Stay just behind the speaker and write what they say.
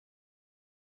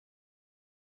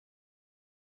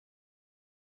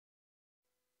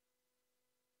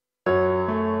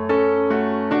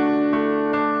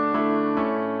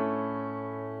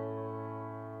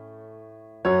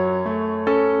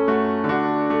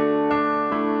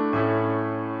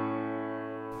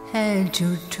head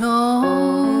to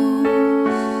toes,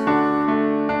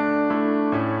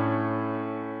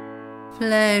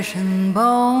 flesh and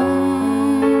bones,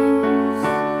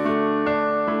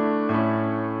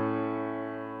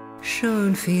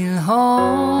 should feel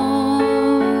whole.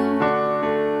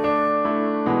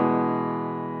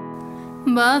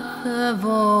 But the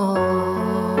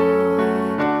void,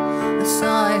 a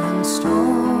silent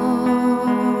storm.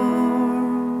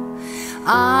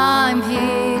 I'm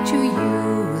here to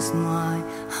use my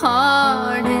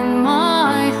heart in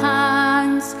my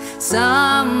hands.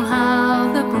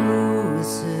 Somehow the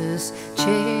bruises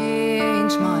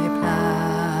change my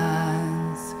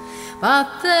plans. But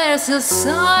there's a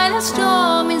silent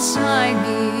storm inside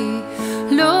me,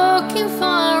 looking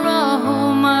for a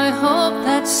home. I hope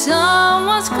that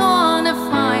someone's gonna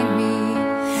find me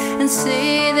and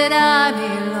say that I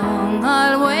belong.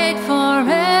 I'll wait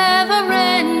forever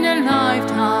and a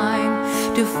lifetime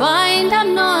to find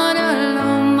I'm not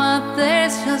alone. But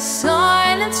there's a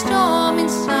silent storm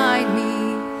inside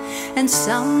me, and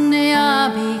someday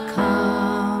I'll be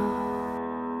calm.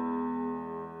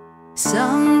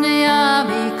 Someday I'll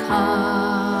be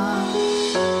calm.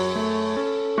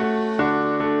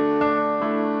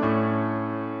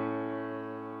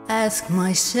 Ask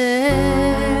myself,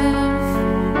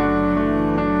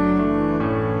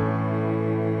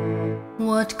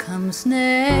 what comes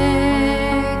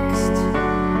next?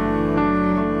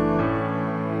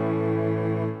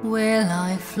 Will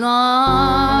I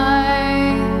fly?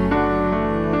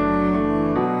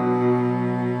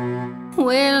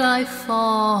 Will I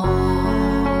fall?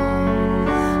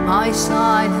 My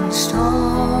silent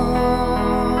storm.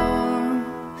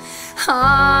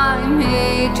 I'm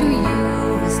here to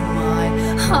use my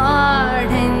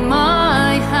heart in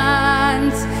my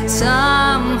hands.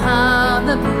 Somehow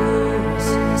the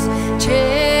bruises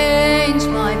change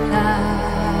my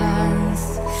plans.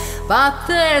 But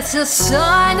there's a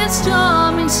silent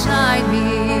storm inside me,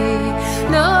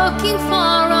 looking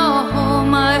for a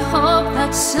home. I hope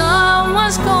that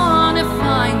someone's gonna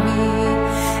find me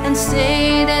and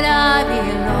say that I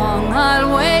belong. I'll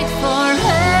wait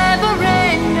forever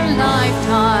and a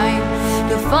lifetime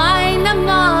to find I'm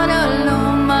not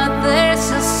alone. But there's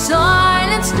a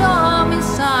silent storm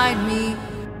inside me,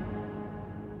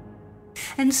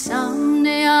 and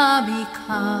someday I'll be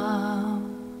calm.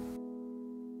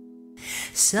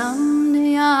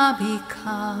 Someday I'll be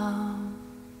calm.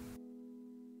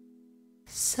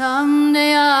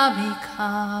 Someday I'll be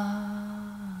calm.